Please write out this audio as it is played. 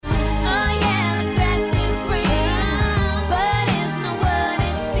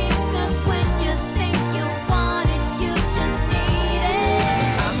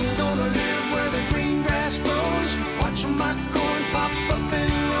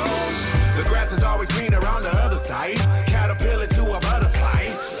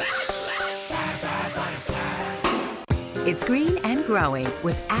It's Green and Growing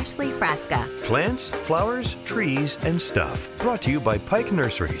with Ashley Frasca Plants, flowers, trees, and stuff. Brought to you by Pike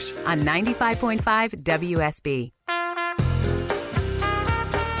Nurseries. on 95.5 WSB.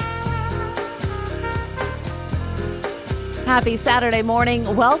 Happy Saturday morning.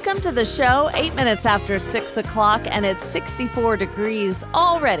 Welcome to the show. 8 minutes after 6 o'clock, and it's 64 degrees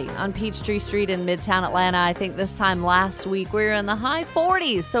already on Peachtree Street in Midtown Atlanta. I think this time last week we were in the high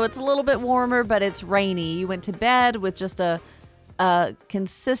 40s, so it's a little bit warmer, but it's rainy. You went to bed with just a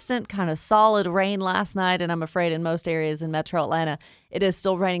consistent kind of solid rain last night, and I'm afraid in most areas in Metro Atlanta it is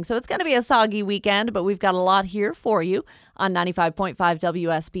still raining. So it's going to be a soggy weekend, but we've got a lot here for you on 95.5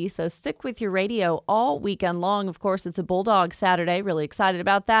 WSB. So stick with your radio all weekend long. Of course, it's a Bulldog Saturday. Really excited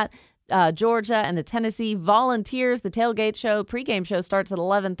about that. Georgia and the Tennessee Volunteers, the tailgate show, pregame show starts at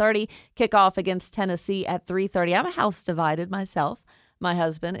 11:30. Kickoff against Tennessee at 3:30. I'm a house divided myself. My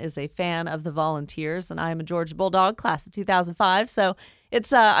husband is a fan of the Volunteers, and I am a Georgia Bulldog, class of 2005. So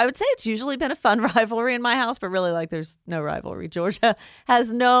it's, I would say it's usually been a fun rivalry in my house, but really, there's no rivalry. Georgia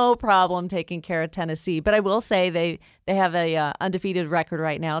has no problem taking care of Tennessee. But I will say they have a undefeated record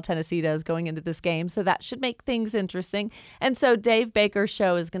right now. Tennessee does going into this game, so that should make things interesting. And so Dave Baker's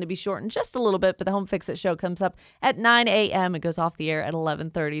show is going to be shortened just a little bit, but the Home Fix It show comes up at 9 a.m. It goes off the air at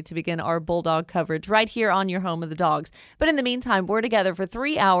 11:30 to begin our Bulldog coverage right here on your home of the dogs. But in the meantime, we're together for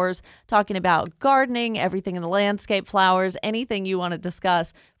 3 hours talking about gardening, everything in the landscape, flowers, anything you want to discuss.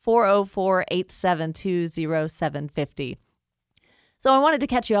 404-872-0750. So I wanted to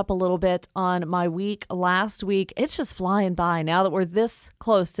catch you up a little bit on my week last week. It's just flying by now that we're this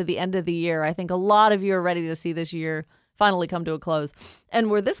close to the end of the year. I think a lot of you are ready to see this year finally come to a close. And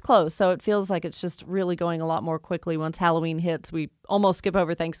we're this close, so it feels like it's just really going a lot more quickly. Once Halloween hits, we almost skip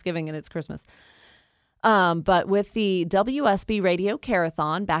over Thanksgiving and it's Christmas. But with the WSB Radio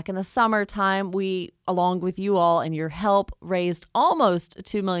Carathon back in the summertime, we, along with you all and your help, raised almost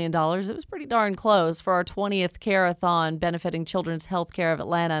 $2 million. It was pretty darn close for our 20th Carathon benefiting Children's Healthcare of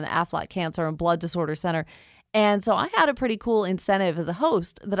Atlanta and Aflac Cancer and Blood Disorder Center. And so I had a pretty cool incentive as a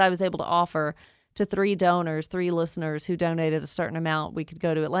host that I was able to offer to 3 donors, 3 listeners who donated a certain amount. We could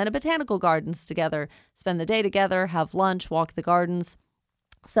go to Atlanta Botanical Gardens together, spend the day together, have lunch, walk the gardens.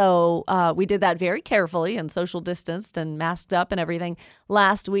 So we did that very carefully and social distanced and masked up and everything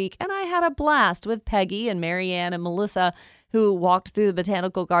last week. And I had a blast with Peggy and Marianne and Melissa, who walked through the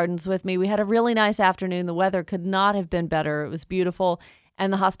botanical gardens with me. We had a really nice afternoon. The weather could not have been better. It was beautiful.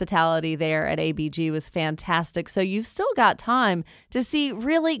 And the hospitality there at ABG was fantastic. So you've still got time to see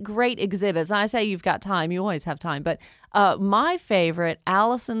really great exhibits. And I say you've got time. You always have time. But my favorite,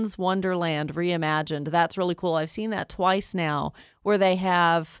 Alice's Wonderland Reimagined. That's really cool. I've seen that twice now, where they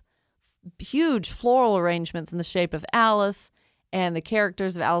have huge floral arrangements in the shape of Alice and the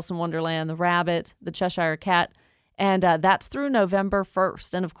characters of Alice in Wonderland, the rabbit, the Cheshire Cat. And that's through November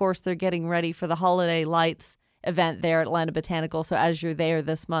 1st. And, of course, they're getting ready for the Holiday Lights event there at Atlanta Botanical. So as you're there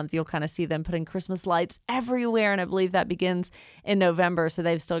this month, you'll kind of see them putting Christmas lights everywhere. And I believe that begins in November. So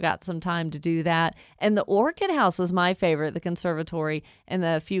they've still got some time to do that. And the Orchid House was my favorite. The conservatory and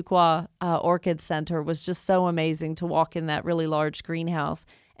the Fuqua Orchid Center was just so amazing to walk in that really large greenhouse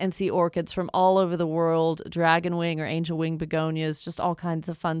and see orchids from all over the world, dragon wing or angel wing begonias, just all kinds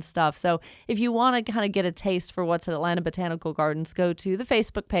of fun stuff. So if you want to kind of get a taste for what's at Atlanta Botanical Gardens, go to the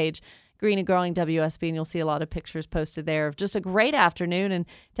Facebook page, Green and Growing WSB, and you'll see a lot of pictures posted there of just a great afternoon. And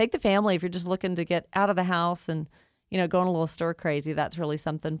take the family if you're just looking to get out of the house and, going a little stir crazy. That's really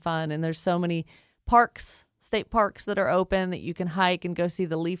something fun. And there's so many parks, state parks that are open that you can hike and go see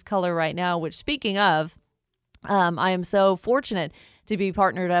the leaf color right now, which, speaking of, I am so fortunate to be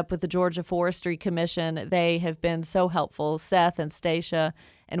partnered up with the Georgia Forestry Commission. They have been so helpful. Seth and Stacia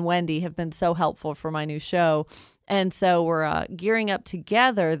and Wendy have been so helpful for my new show. And so we're gearing up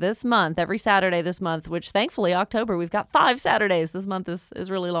together this month, every Saturday this month, which thankfully October, we've got 5 Saturdays. This month is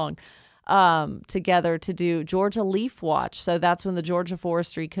really long, together to do Georgia Leaf Watch. So that's when the Georgia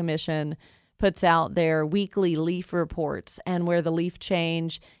Forestry Commission puts out their weekly leaf reports, and where the leaf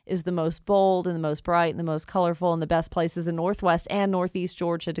change is the most bold and the most bright and the most colorful and the best places in Northwest and Northeast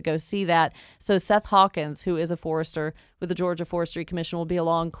Georgia to go see that. So Seth Hawkins, who is a forester with the Georgia Forestry Commission, will be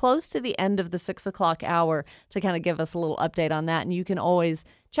along close to the end of the 6 o'clock hour to kind of give us a little update on that. And you can always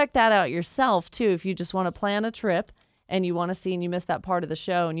check that out yourself, too, if you just want to plan a trip and you want to see and you missed that part of the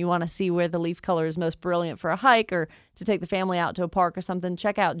show and you want to see where the leaf color is most brilliant for a hike or to take the family out to a park or something,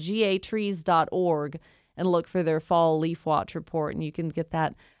 check out gatrees.org and look for their fall leaf watch report, and you can get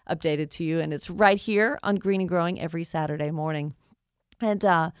that updated to you. And it's right here on Green and Growing every Saturday morning. And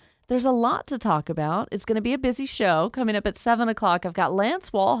there's a lot to talk about. It's going to be a busy show. Coming up at 7 o'clock, I've got Lance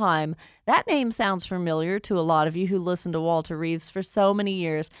Walheim. That name sounds familiar to a lot of you who listen to Walter Reeves for so many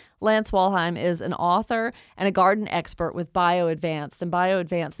years. Lance Walheim is an author and a garden expert with BioAdvanced. And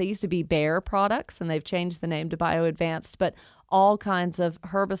BioAdvanced, they used to be Bayer products, and they've changed the name to BioAdvanced, but all kinds of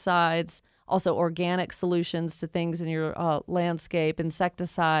herbicides, also organic solutions to things in your landscape,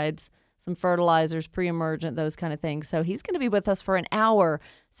 insecticides, some fertilizers, pre-emergent, those kind of things. So he's going to be with us for an hour,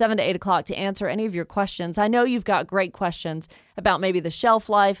 7 to 8 o'clock, to answer any of your questions. I know you've got great questions about maybe the shelf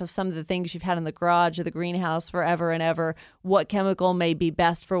life of some of the things you've had in the garage or the greenhouse forever and ever, what chemical may be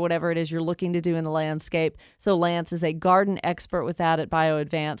best for whatever it is you're looking to do in the landscape. So Lance is a garden expert with that at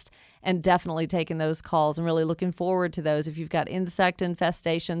BioAdvanced, and definitely taking those calls and really looking forward to those. If you've got insect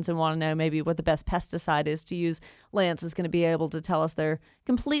infestations and want to know maybe what the best pesticide is to use, Lance is going to be able to tell us their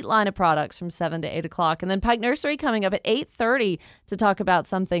complete line of products from 7 to 8 o'clock. And then Pike Nursery coming up at 8:30 to talk about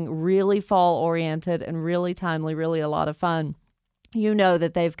something really fall-oriented and really timely, really a lot of fun. You know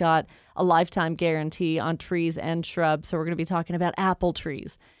that they've got a lifetime guarantee on trees and shrubs, so we're going to be talking about apple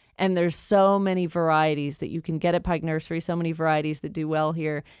trees. And there's so many varieties that you can get at Pike Nursery, so many varieties that do well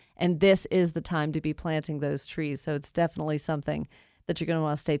here. And this is the time to be planting those trees. So it's definitely something that you're going to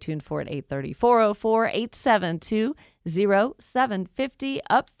want to stay tuned for at 8:30. 404-872-0750.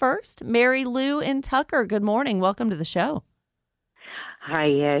 Up first, Mary Lou in Tucker. Good morning. Welcome to the show.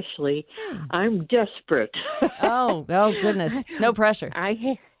 Hi, Ashley. I'm desperate. Oh, goodness. No pressure.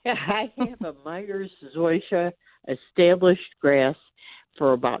 I have a Myers zoysia established grass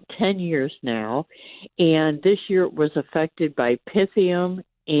for about 10 years now, and this year it was affected by Pythium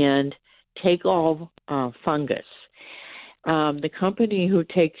and take-all fungus. The company who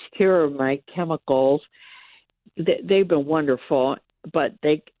takes care of my chemicals, they've been wonderful, but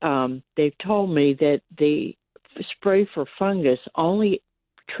they've told me that the spray for fungus only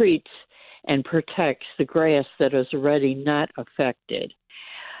treats and protects the grass that is already not affected.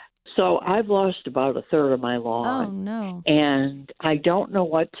 So I've lost about a third of my lawn. Oh, no. And I don't know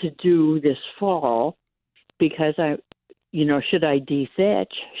what to do this fall because should I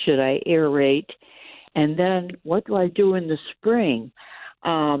dethatch? Should I aerate? And then what do I do in the spring?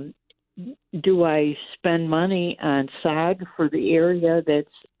 Do I spend money on sod for the area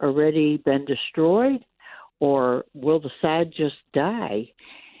that's already been destroyed? Or will the sod just die?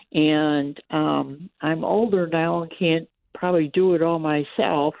 And I'm older now and can't probably do it all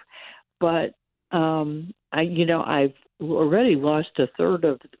myself. But I've already lost a third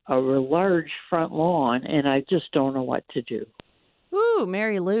of a large front lawn, and I just don't know what to do. Ooh,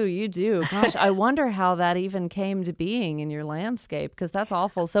 Mary Lou, you do. Gosh, I wonder how that even came to being in your landscape, because that's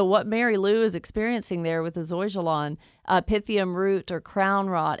awful. So what Mary Lou is experiencing there with the zoysia lawn, Pythium root or crown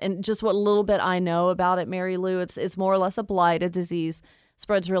rot, and just what little bit I know about it, Mary Lou, it's more or less a blight, a disease,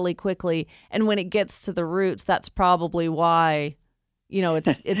 spreads really quickly. And when it gets to the roots, that's probably why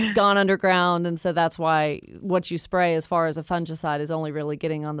it's gone underground, and so that's why what you spray as far as a fungicide is only really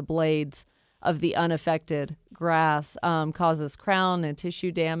getting on the blades of the unaffected grass, causes crown and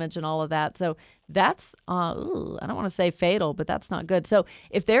tissue damage and all of that. So that's, I don't want to say fatal, but that's not good. So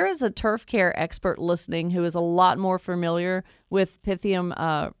if there is a turf care expert listening who is a lot more familiar with Pythium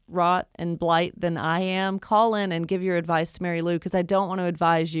rot and blight than I am, call in and give your advice to Mary Lou, because I don't want to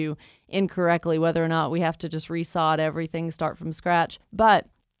advise you incorrectly whether or not we have to just resod everything, start from scratch. But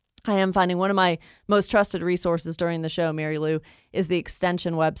I am finding one of my most trusted resources during the show, Mary Lou, is the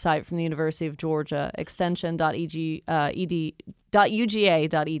Extension website from the University of Georgia,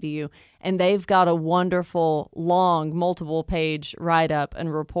 extension.uga.edu. And they've got a wonderful, long, multiple-page write-up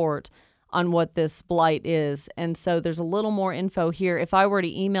and report on what this blight is. And so there's a little more info here. If I were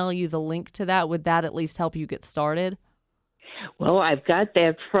to email you the link to that, would that at least help you get started? Well, I've got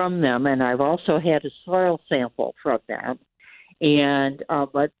that from them, and I've also had a soil sample from them. And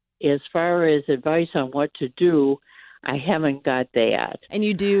but as far as advice on what to do, I haven't got that. And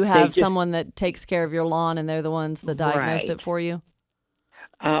you do have someone that takes care of your lawn, and they're the ones that diagnosed right. it for you?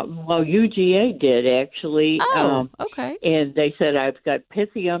 Well, UGA did, actually. Oh, okay. And they said I've got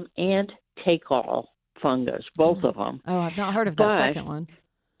Pythium and take-all fungus, both of them. Oh, I've not heard of that second one.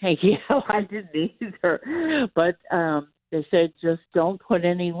 Yeah, I didn't either. But they said just don't put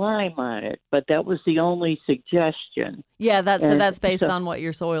any lime on it. But that was the only suggestion. Yeah, that's based on what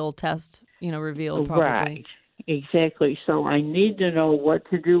your soil test, revealed probably. Right, exactly. So I need to know what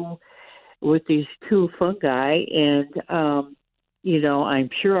to do with these two fungi. And, I'm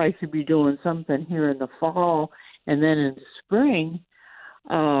sure I should be doing something here in the fall. And then in the spring,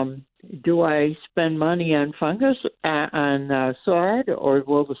 do I spend money on fungus, on sod, or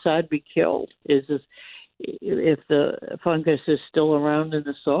will the sod be killed? if the fungus is still around in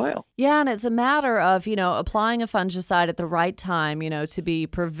the soil. Yeah, and it's a matter of, applying a fungicide at the right time, to be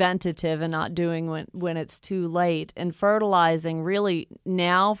preventative and not doing when it's too late. And fertilizing really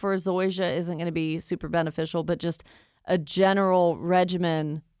now for zoysia isn't going to be super beneficial, but just a general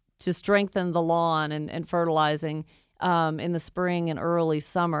regimen to strengthen the lawn and fertilizing in the spring and early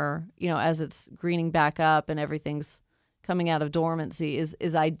summer, as it's greening back up and everything's coming out of dormancy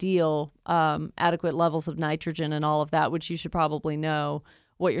is ideal. Adequate levels of nitrogen and all of that, which you should probably know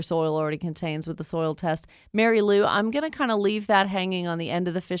what your soil already contains with the soil test. Mary Lou, I'm going to kind of leave that hanging on the end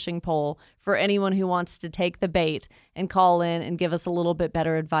of the fishing pole for anyone who wants to take the bait and call in and give us a little bit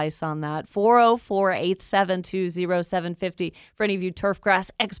better advice on that. 404-872-0750 for any of you turfgrass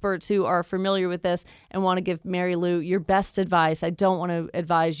experts who are familiar with this and want to give Mary Lou your best advice. I don't want to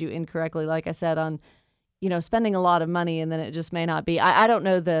advise you incorrectly, like I said, on spending a lot of money and then it just may not be. I don't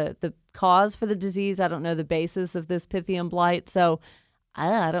know the cause for the disease. I don't know the basis of this Pythium blight. So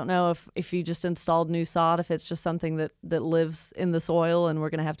I don't know if you just installed new sod, if it's just something that lives in the soil and we're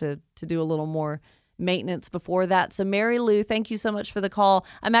going to have to do a little more maintenance before that. So Mary Lou, thank you so much for the call.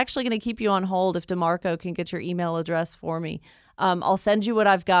 I'm actually going to keep you on hold if DeMarco can get your email address for me. I'll send you what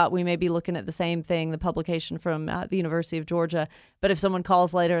I've got. We may be looking at the same thing, the publication from the University of Georgia. But if someone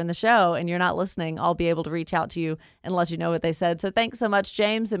calls later in the show and you're not listening, I'll be able to reach out to you and let you know what they said. So thanks so much,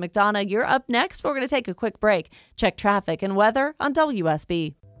 James and McDonough. You're up next. We're going to take a quick break. Check traffic and weather on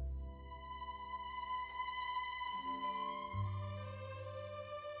WSB.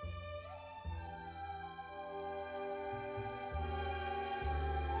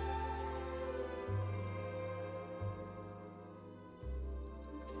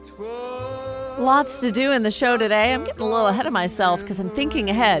 Lots to do in the show today. I'm getting a little ahead of myself because I'm thinking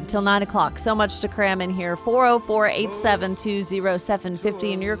ahead till 9 o'clock. So much to cram in here.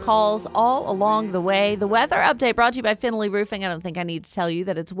 404-872-0750 and your calls all along the way. The weather update brought to you by Finley Roofing. I don't think I need to tell you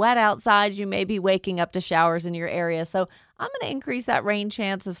that it's wet outside. You may be waking up to showers in your area. So I'm going to increase that rain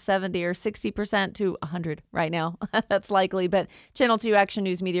chance of 70 or 60% to 100 right now. That's likely. But Channel 2 Action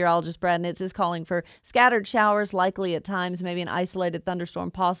News meteorologist Brad Nitz is calling for scattered showers, likely at times, maybe an isolated thunderstorm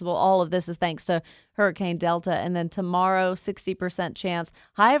possible. All of this is thanks to Hurricane Delta. And then tomorrow, 60% chance.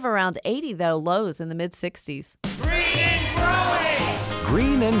 High of around 80, though, lows in the mid-60s. Green and Growing!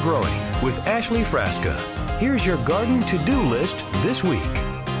 Green and Growing with Ashley Frasca. Here's your garden to-do list this week.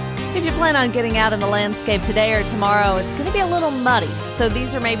 If you plan on getting out in the landscape today or tomorrow, it's going to be a little muddy. So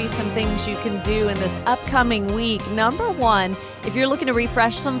these are maybe some things you can do in this upcoming week. Number one, if you're looking to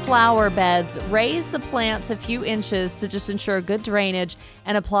refresh some flower beds, raise the plants a few inches to just ensure good drainage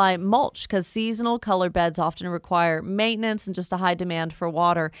and apply mulch because seasonal color beds often require maintenance and just a high demand for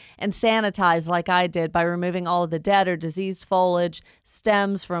water. And sanitize like I did by removing all of the dead or diseased foliage,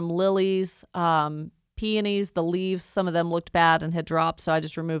 stems from lilies, peonies, the leaves, some of them looked bad and had dropped, so I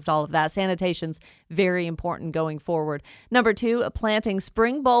just removed all of that. Sanitation's very important going forward. Number two, planting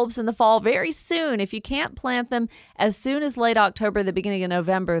spring bulbs in the fall very soon. If you can't plant them as soon as late October, the beginning of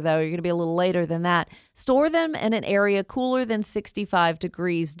November, though, you're going to be a little later than that. Store them in an area cooler than 65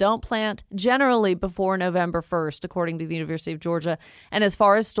 degrees. Don't plant generally before November 1st, according to the University of Georgia. And as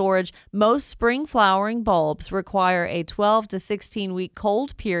far as storage, most spring flowering bulbs require a 12 to 16-week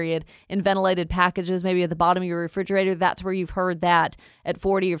cold period in ventilated packages, maybe at the bottom of your refrigerator. That's where you've heard that at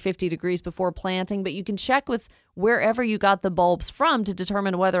 40 or 50 degrees before planting. But you can check with wherever you got the bulbs from to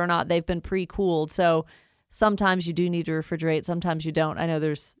determine whether or not they've been pre-cooled. So sometimes you do need to refrigerate. Sometimes you don't. I know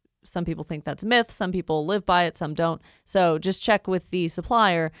there's some people think that's a myth. Some people live by it. Some don't. So just check with the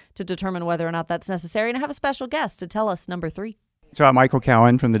supplier to determine whether or not that's necessary. And I have a special guest to tell us number three. So I'm Michael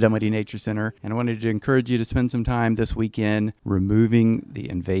Cowan from the Dunwoody Nature Center, and I wanted to encourage you to spend some time this weekend removing the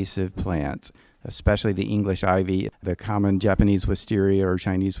invasive plants, especially the English ivy, the common Japanese wisteria or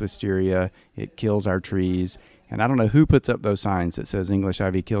Chinese wisteria. It kills our trees. And I don't know who puts up those signs that says English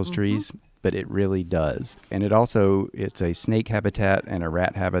ivy kills trees, but it really does. And it's a snake habitat and a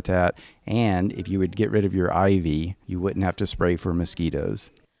rat habitat. And if you would get rid of your ivy, you wouldn't have to spray for mosquitoes.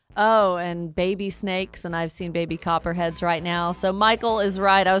 Oh, and baby snakes, and I've seen baby copperheads right now. So Michael is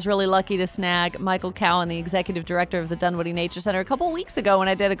right. I was really lucky to snag Michael Cowan, the executive director of the Dunwoody Nature Center, a couple weeks ago when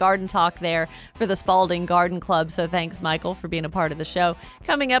I did a garden talk there for the Spalding Garden Club. So thanks, Michael, for being a part of the show.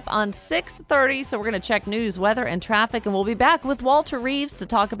 Coming up on 6:30, so we're going to check news, weather, and traffic, and we'll be back with Walter Reeves to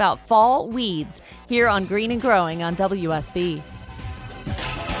talk about fall weeds here on Green and Growing on WSB.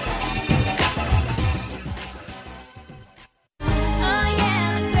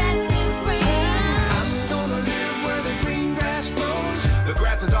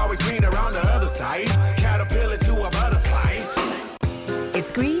 Caterpillar to a butterfly.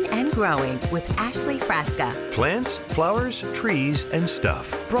 It's Green and Growing Growing with Ashley Frasca Plants, flowers, trees, and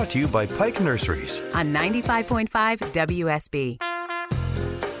stuff. Brought to you by Pike Nurseries. on 95.5 WSB.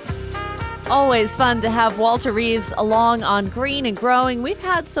 Always fun to have Walter Reeves along on Green and Growing. We've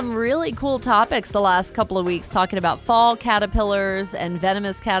had some really cool topics the last couple of weeks talking about fall caterpillars and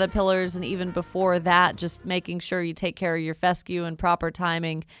venomous caterpillars, and even before that, just making sure you take care of your fescue and proper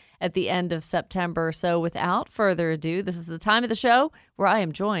timing at the end of September. So without further ado, this is the time of the show where I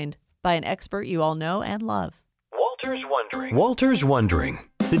am joined by an expert you all know and love. Walter's Wondering. Walter's Wondering.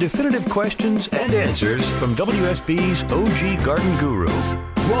 The definitive questions and answers from WSB's OG garden guru,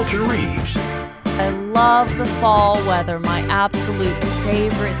 Walter Reeves. I love the fall weather, my absolute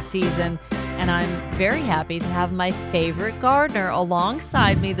favorite season, and I'm very happy to have my favorite gardener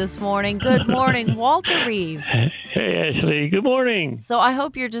alongside me this morning. Good morning, Walter Reeves. Hey, Ashley. Good morning. So I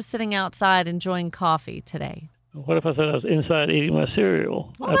hope you're just sitting outside enjoying coffee today. What if I said I was inside eating my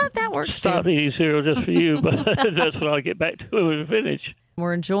cereal? Well, that works too. Stop eating cereal just for you, but that's what I'll get back to when we finish.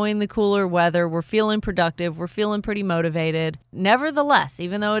 We're enjoying the cooler weather. We're feeling productive. We're feeling pretty motivated. Nevertheless,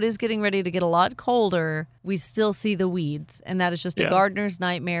 even though it is getting ready to get a lot colder, we still see the weeds, and that is just a gardener's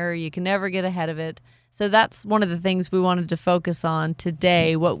nightmare. You can never get ahead of it. So that's one of the things we wanted to focus on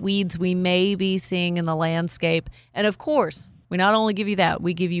today, what weeds we may be seeing in the landscape. And of course, we not only give you that,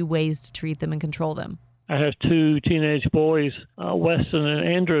 we give you ways to treat them and control them. I have two teenage boys, Weston and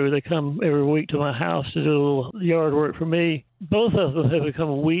Andrew. They come every week to my house to do a little yard work for me. Both of them have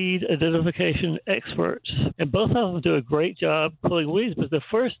become weed identification experts, and both of them do a great job pulling weeds. But the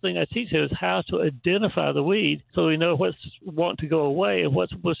first thing I teach them is how to identify the weed so we know what's want to go away and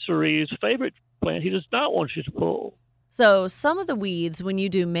what's Mr. Reeves' favorite plant he does not want you to pull. So some of the weeds, when you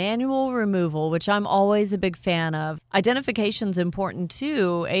do manual removal, which I'm always a big fan of, identification's important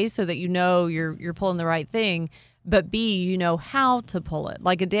too, A, so that you know you're pulling the right thing, but B, you know how to pull it.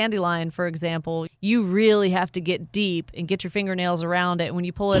 Like a dandelion, for example, you really have to get deep and get your fingernails around it. And when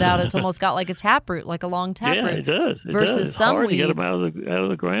you pull it out, it's almost got like a taproot, like a long taproot. Yeah, it does. Versus It's some hard weeds. to get them out of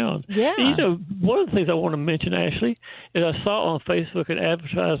the ground. Yeah. You know, one of the things I want to mention, Ashley, is I saw on Facebook an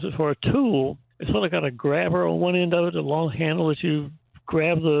advertisement for a tool. It's sort of got a grabber on one end of it, a long handle that you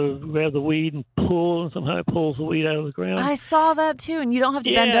grab the weed and pull, and somehow it pulls the weed out of the ground. I saw that too, and you don't have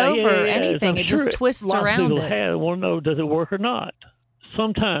to bend over or anything. It just twists around it. I want to know, does it work or not?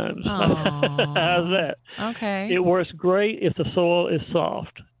 Sometimes. How's that? Okay. It works great if the soil is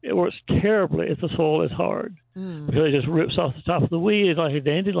soft. It works terribly if the soil is hard. Because it just rips off the top of the weed. It's like a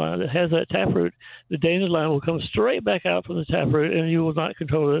dandelion that has that taproot. The dandelion will come straight back out from the taproot, and you will not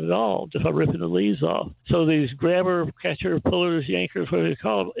control it at all just by ripping the leaves off. So these grabber, catcher, pullers, yankers, whatever you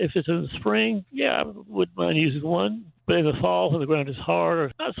call them, if it's in the spring, I wouldn't mind using one. But in the fall, when the ground is hard,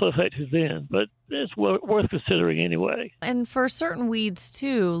 or not so effective then, but it's worth considering anyway. And for certain weeds,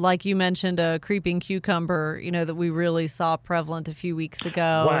 too, like you mentioned, a creeping cucumber, that we really saw prevalent a few weeks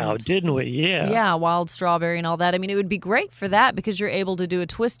ago. Wow, didn't we? Yeah. Yeah, wild strawberry and all that. I mean, it would be great for that because you're able to do a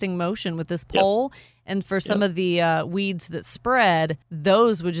twisting motion with this pole. Yep. And for some of the weeds that spread,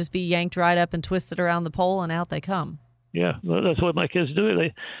 those would just be yanked right up and twisted around the pole, and out they come. Yeah, that's what my kids do.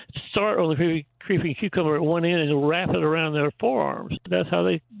 They start on the creeping cucumber at one end and wrap it around their forearms. That's how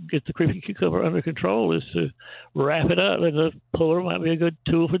they get the creeping cucumber under control, is to wrap it up. And the puller might be a good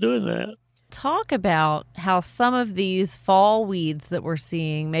tool for doing that. Talk about how some of these fall weeds that we're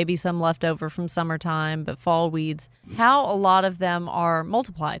seeing, maybe some left over from summertime, but fall weeds, how a lot of them are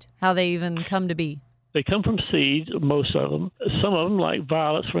multiplied, how they even come to be. They come from seeds, most of them. Some of them, like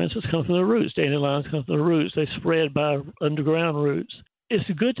violets, for instance, come from the roots. Dandelions come from the roots. They spread by underground roots. It's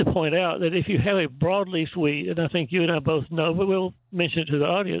good to point out that if you have a broadleaf weed, and I think you and I both know, but we'll mention it to the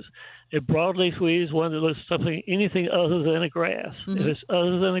audience, a broadleaf weed is one that looks anything other than a grass. Mm-hmm. If it's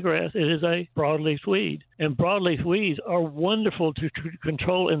other than a grass, it is a broadleaf weed. And broadleaf weeds are wonderful to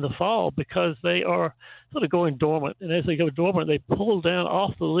control in the fall because they are sort of going dormant. And as they go dormant, they pull down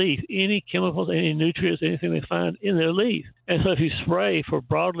off the leaf any chemicals, any nutrients, anything they find in their leaf. And so if you spray for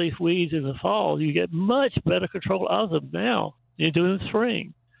broadleaf weeds in the fall, you get much better control of them now than you do in the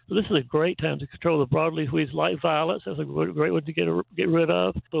spring. So this is a great time to control the broadleaf weeds like violets. That's a great one to get rid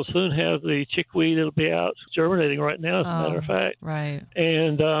of. They'll soon have the chickweed that'll be out germinating right now, as a matter of fact. Right.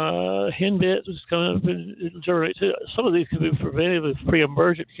 And henbit is coming up and it'll germinate too. Some of these can be prevented with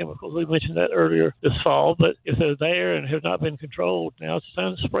pre-emergent chemicals. We mentioned that earlier this fall. But if they're there and have not been controlled, now it's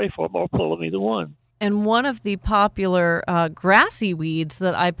time to spray for them or pull them, either one. And one of the popular grassy weeds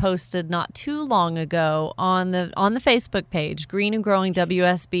that I posted not too long ago on the Facebook page, Green and Growing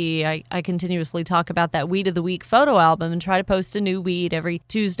WSB, I continuously talk about that Weed of the Week photo album and try to post a new weed every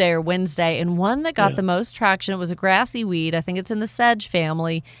Tuesday or Wednesday. And one that got the most traction was a grassy weed. I think it's in the sedge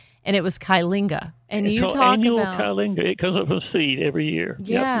family. and it was Kailinga. And it's you called talk annual about Kailinga. It comes up from seed every year.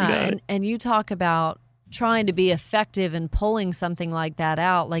 Yeah, and you talk about trying to be effective in pulling something like that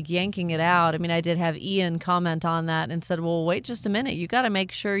out, like yanking it out. I mean, I did have Ian comment on that and said, well, wait just a minute. You got to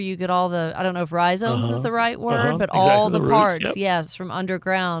make sure you get all the, I don't know if rhizomes is the right word, but all the parts, yes, from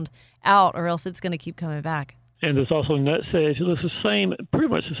underground out, or else it's going to keep coming back. And there's also nut sedge. It looks the same, pretty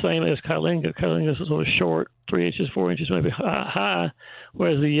much the same as Kailinga. Kailinga is sort of short, 3 inches, 4 inches, maybe high,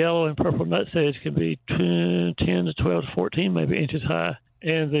 whereas the yellow and purple nut sedge can be 10 to 12 to 14 maybe inches high.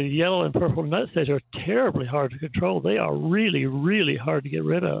 And the yellow and purple nut sedge are terribly hard to control. They are really, really hard to get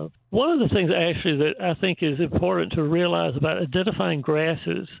rid of. One of the things actually that I think is important to realize about identifying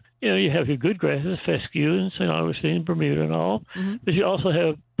grasses, you have your good grasses, fescue and St. Augustine, Bermuda and all, but you also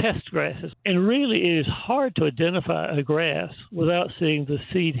have pest grasses. And really it is hard to identify a grass without seeing the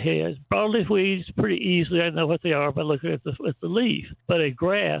seed heads. Broadleaf weeds, pretty easily, I know what they are by looking at the leaf. But a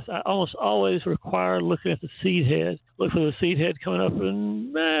grass, I almost always require looking at the seed head. Look for the seed head coming up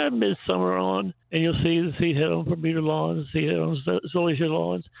in midsummer on, and you'll see the seed head on Bermuda lawns, the seed head on zoysia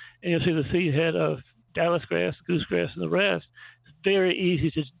lawns, and you'll see the seed head of Dallas grass, goosegrass, and the rest. Very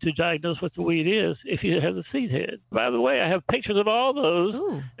easy to diagnose what the weed is if you have the seed head. By the way, I have pictures of all those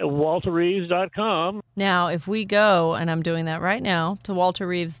at walterreeves.com. Now, if we go, and I'm doing that right now, to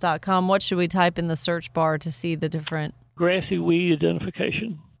walterreeves.com, what should we type in the search bar to see the different? Grassy weed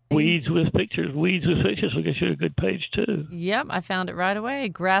identification. Weeds with pictures. Weeds with pictures will get you a good page, too. Yep, I found it right away.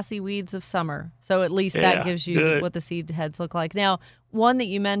 Grassy weeds of summer. So at least that gives you what the seed heads look like. Now, one that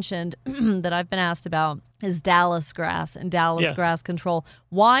you mentioned that I've been asked about is Dallas grass and Dallas grass control.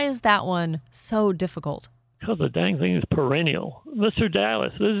 Why is that one so difficult? Because the dang thing is perennial. Mr.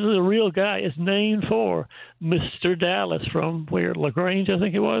 Dallas, this is a real guy. It's named for Mr. Dallas from where? LaGrange, I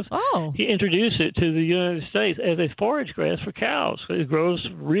think it was. Oh. He introduced it to the United States as a forage grass for cows. It grows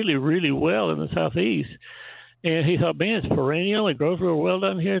really, really well in the southeast. And he thought, man, it's perennial. It grows real well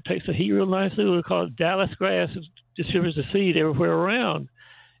down here. It takes the heat real nicely. We'll call it Dallas grass. It distributes the seed everywhere around.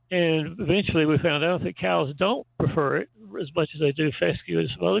 And eventually we found out that cows don't prefer it as much as they do fescue and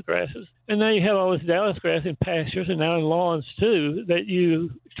some other grasses. And now you have all this Dallas grass in pastures and now in lawns too that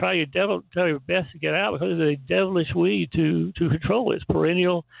you try your best to get out because it's a devilish weed to control. It's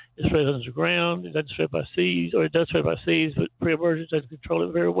perennial. It spreads underground. It doesn't spread by seeds, or it does spread by seeds, but pre-emergence doesn't control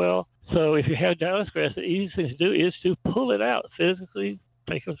it very well. So if you have Dallas grass, the easiest thing to do is to pull it out physically.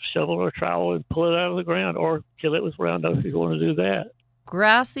 Take a shovel or a trowel and pull it out of the ground, or kill it with Roundup if you want to do that.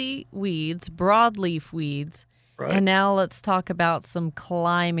 Grassy weeds, broadleaf weeds. Right. And now let's talk about some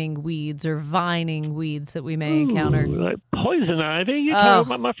climbing weeds or vining weeds that we may encounter. Like poison ivy? You're talking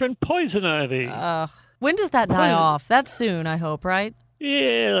about my friend poison ivy. When does that die off? That's soon, I hope, right?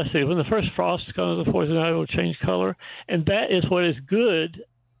 Yeah, let's see. When the first frost comes, the poison ivy will change color. And that is what is good.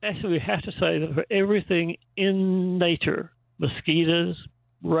 Actually, we have to say that for everything in nature, mosquitoes,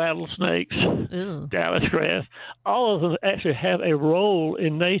 rattlesnakes, Dallas grass, all of them actually have a role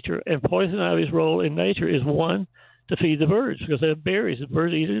in nature, and poison ivy's role in nature is one, to feed the birds because they have berries. The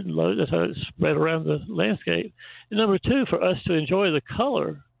birds eat it, and that's how it's spread around the landscape. And number two, for us to enjoy the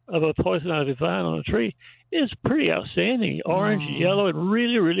color of a poison ivy vine on a tree is pretty outstanding, orange, yellow, and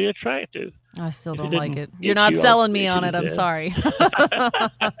really, really attractive. I still don't like it. You're not selling me on it. I'm sorry.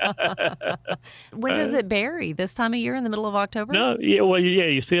 When does it berry? This time of year in the middle of October? No,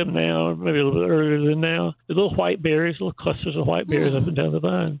 you see them now, maybe a little bit earlier than now. The little white berries, little clusters of white berries up and down the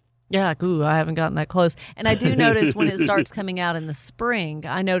vine. Yeah, I haven't gotten that close. And I do notice when it starts coming out in the spring,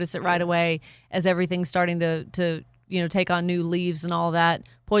 I notice it right away as everything's starting to take on new leaves and all that.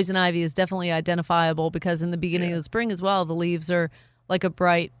 Poison ivy is definitely identifiable because in the beginning of the spring as well, the leaves are like a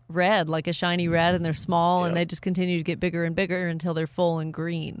bright red, like a shiny red, and they're small, and they just continue to get bigger and bigger until they're full and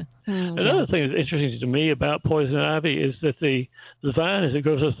green. Another thing that's interesting to me about poison ivy is that the vine, as it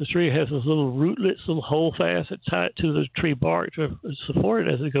grows up the tree, has those little rootlets, little holdfasts that tie it to the tree bark to support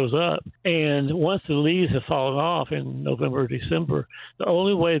it as it goes up. And once the leaves have fallen off in November or December, the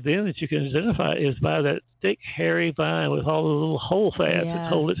only way then that you can identify it is by that thick, hairy vine with all the little holdfasts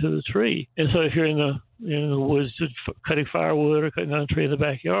that hold it to the tree. And so if you're in the woods just cutting firewood or cutting down a tree in the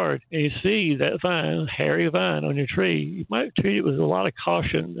backyard, and you see that vine, hairy vine on your tree, you might treat it with a lot of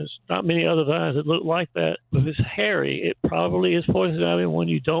caution. There's not many other vines that look like that. But if it's hairy, it probably is poison ivy, one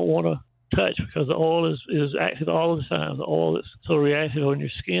you don't want to touch because the oil is active all the time. The oil that's so reactive on your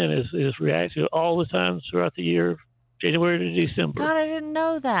skin is reactive all the time throughout the year, January to December. God, I didn't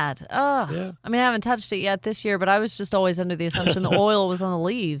know that. I mean, I haven't touched it yet this year, but I was just always under the assumption the oil was on the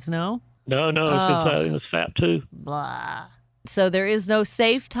leaves, no? No, it's in the sap too. Blah. So there is no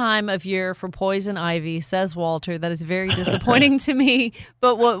safe time of year for poison ivy, says Walter. That is very disappointing to me.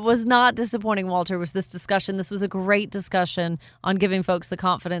 But what was not disappointing, Walter, was this discussion. This was a great discussion on giving folks the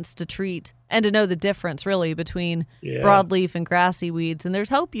confidence to treat and to know the difference, really, between broadleaf and grassy weeds. And there's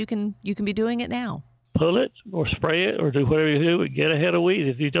hope you can be doing it now. Pull it or spray it or do whatever you do, but get ahead of weeds.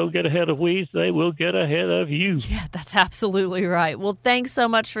 If you don't get ahead of weeds, they will get ahead of you. Yeah, that's absolutely right. Well, thanks so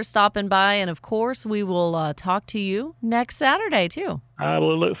much for stopping by. And, of course, we will talk to you next Saturday, too. I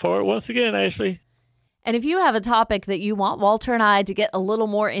will look forward once again, Ashley. And if you have a topic that you want Walter and I to get a little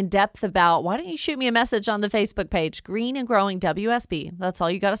more in-depth about, why don't you shoot me a message on the Facebook page, Green and Growing WSB. That's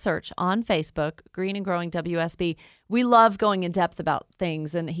all you got to search on Facebook, Green and Growing WSB. We love going in-depth about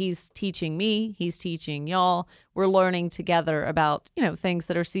things, and he's teaching me, he's teaching y'all. We're learning together about, things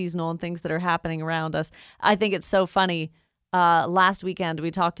that are seasonal and things that are happening around us. I think it's so funny. Last weekend, we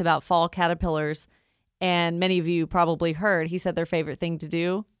talked about fall caterpillars, and many of you probably heard, he said their favorite thing to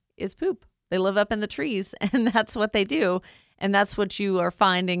do is poop. They live up in the trees, and that's what they do. And that's what you are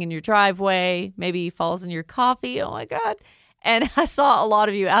finding in your driveway. Maybe falls in your coffee. Oh, my God. And I saw a lot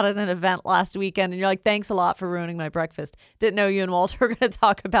of you out at an event last weekend, and you're like, thanks a lot for ruining my breakfast. Didn't know you and Walter were going to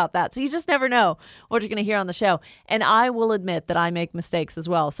talk about that. So you just never know what you're going to hear on the show. And I will admit that I make mistakes as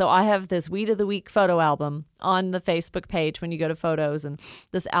well. So I have this Weed of the Week photo album on the Facebook page when you go to photos, and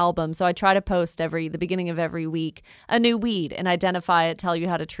this album. So I try to post the beginning of every week a new weed and identify it, tell you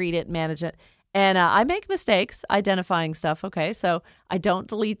how to treat it, manage it. And I make mistakes identifying stuff. Okay, so I don't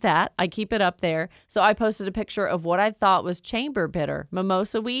delete that. I keep it up there. So I posted a picture of what I thought was chamber bitter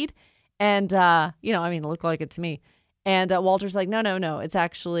mimosa weed. And, it looked like it to me. And Walter's like, no. It's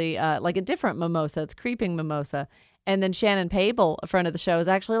actually like a different mimosa. It's creeping mimosa. And then Shannon Pable, a friend of the show, is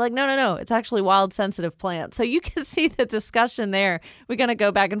actually like, no. It's actually wild sensitive plant. So you can see the discussion there. We're going to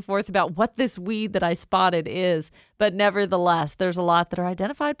go back and forth about what this weed that I spotted is. But nevertheless, there's a lot that are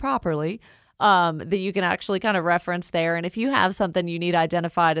identified properly. That you can actually kind of reference there. And if you have something you need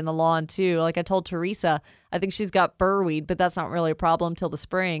identified in the lawn too, like I told Teresa, I think she's got burrweed, but that's not really a problem till the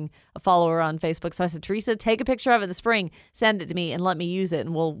spring. A follower on Facebook. So I said, Teresa, take a picture of it in the spring, send it to me and let me use it.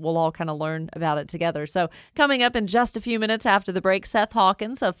 And we'll all kind of learn about it together. So coming up in just a few minutes after the break, Seth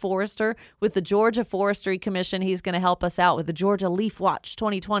Hawkins, a forester with the Georgia Forestry Commission. He's going to help us out with the Georgia Leaf Watch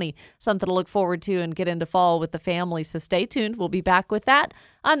 2020, something to look forward to and get into fall with the family. So stay tuned. We'll be back with that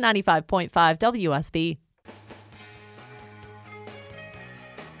on 95.5 WSB.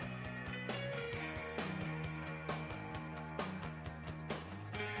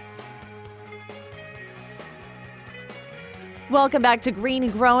 Welcome back to Green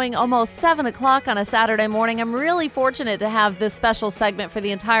and Growing, almost 7 o'clock on a Saturday morning. I'm really fortunate to have this special segment for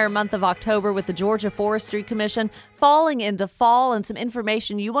the entire month of October with the Georgia Forestry Commission falling into fall and some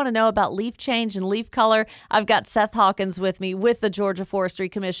information you want to know about leaf change and leaf color. I've got Seth Hawkins with me with the Georgia Forestry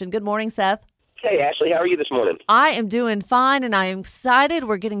Commission. Good morning, Seth. Hey, Ashley, how are you this morning? I am doing fine, and I am excited.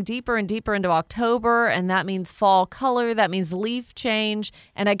 We're getting deeper and deeper into October, and that means fall color. That means leaf change.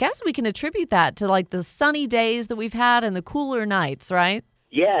 And I guess we can attribute that to like the sunny days that we've had and the cooler nights, right?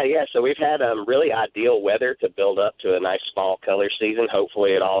 Yeah. So we've had really ideal weather to build up to a nice fall color season.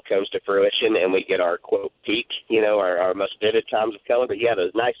 Hopefully it all comes to fruition and we get our, quote, peak, our most vivid times of color. But, yeah,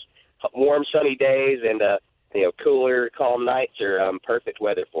 those nice warm sunny days and, cooler, calm nights are perfect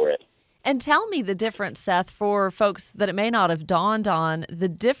weather for it. And tell me the difference, Seth, for folks that it may not have dawned on, the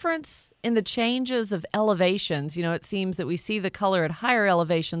difference in the changes of elevations. It seems that we see the color at higher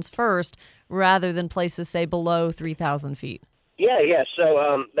elevations first rather than places, say, below 3,000 feet. Yeah.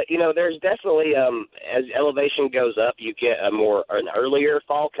 So, there's definitely, as elevation goes up, you get an earlier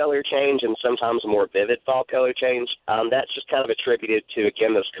fall color change and sometimes a more vivid fall color change. That's just kind of attributed to,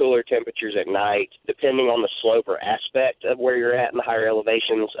 again, those cooler temperatures at night, depending on the slope or aspect of where you're at in the higher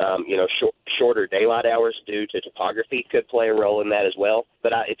elevations. Shorter daylight hours due to topography could play a role in that as well.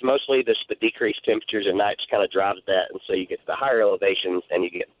 But it's mostly the decreased temperatures at night just kind of drives that. And so you get to the higher elevations and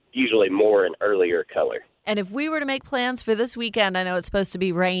you get usually more and earlier color. And if we were to make plans for this weekend, I know it's supposed to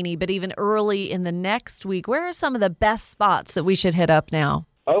be rainy, but even early in the next week, where are some of the best spots that we should hit up now?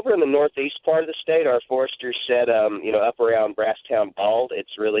 Over in the northeast part of the state, our foresters said, up around Brasstown Bald,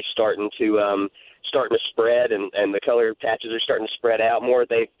 it's really starting to spread, and the color patches are starting to spread out more.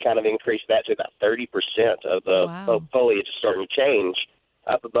 They've kind of increased that to about 30% of the foliage is starting to change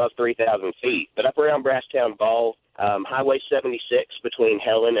up above 3,000 feet. But up around Brasstown Bald, Highway 76 between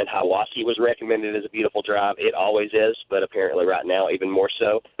Helen and Hiwassee was recommended as a beautiful drive. It always is, but apparently right now even more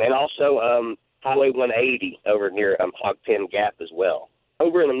so. And also Highway 180 over near Hog Pen Gap as well.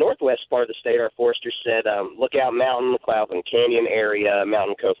 Over in the northwest part of the state, our foresters said Lookout Mountain, the Cloudland Canyon area,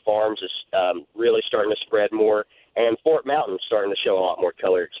 Mountain Cove Farms is really starting to spread more, and Fort Mountain starting to show a lot more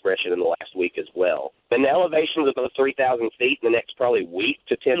color expression in the last week as well. And the elevations above 3,000 feet in the next probably week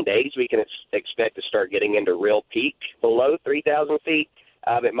to 10 days, we can expect to start getting into real peak. Below 3,000 feet,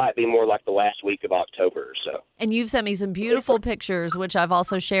 it might be more like the last week of October or so. And you've sent me some beautiful pictures, which I've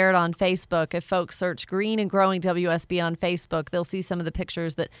also shared on Facebook. If folks search Green and Growing WSB on Facebook, they'll see some of the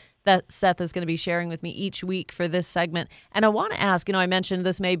pictures that Seth is going to be sharing with me each week for this segment. And I want to ask, I mentioned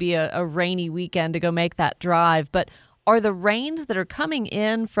this may be a rainy weekend to go make that drive, but are the rains that are coming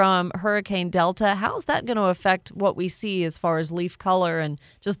in from Hurricane Delta, how's that going to affect what we see as far as leaf color and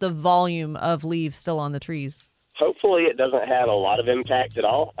just the volume of leaves still on the trees? Hopefully it doesn't have a lot of impact at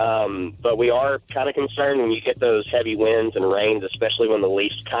all, but we are kind of concerned when you get those heavy winds and rains, especially when the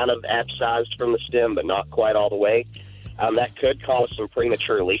leaf's kind of abscised from the stem but not quite all the way. That could cause some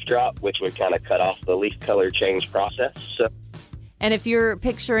premature leaf drop, which would kind of cut off the leaf color change process. And if you're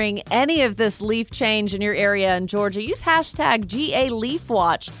picturing any of this leaf change in your area in Georgia, use hashtag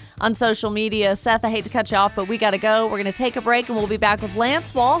GALeafWatch on social media. Seth, I hate to cut you off, but we got to go. We're going to take a break, and we'll be back with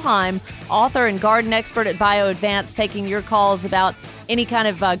Lance Walheim, author and garden expert at BioAdvance, taking your calls about any kind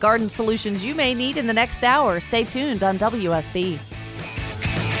of garden solutions you may need in the next hour. Stay tuned on WSB.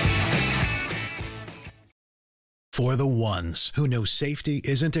 For the ones who know safety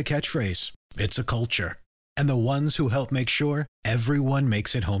isn't a catchphrase, it's a culture. And the ones who help make sure everyone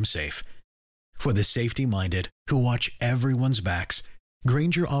makes it home safe. For the safety-minded who watch everyone's backs,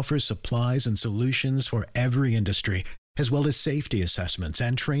 Grainger offers supplies and solutions for every industry, as well as safety assessments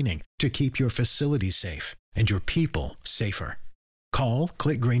and training to keep your facilities safe and your people safer. Call,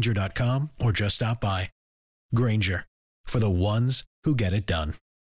 click Grainger.com, or just stop by. Grainger, for the ones who get it done.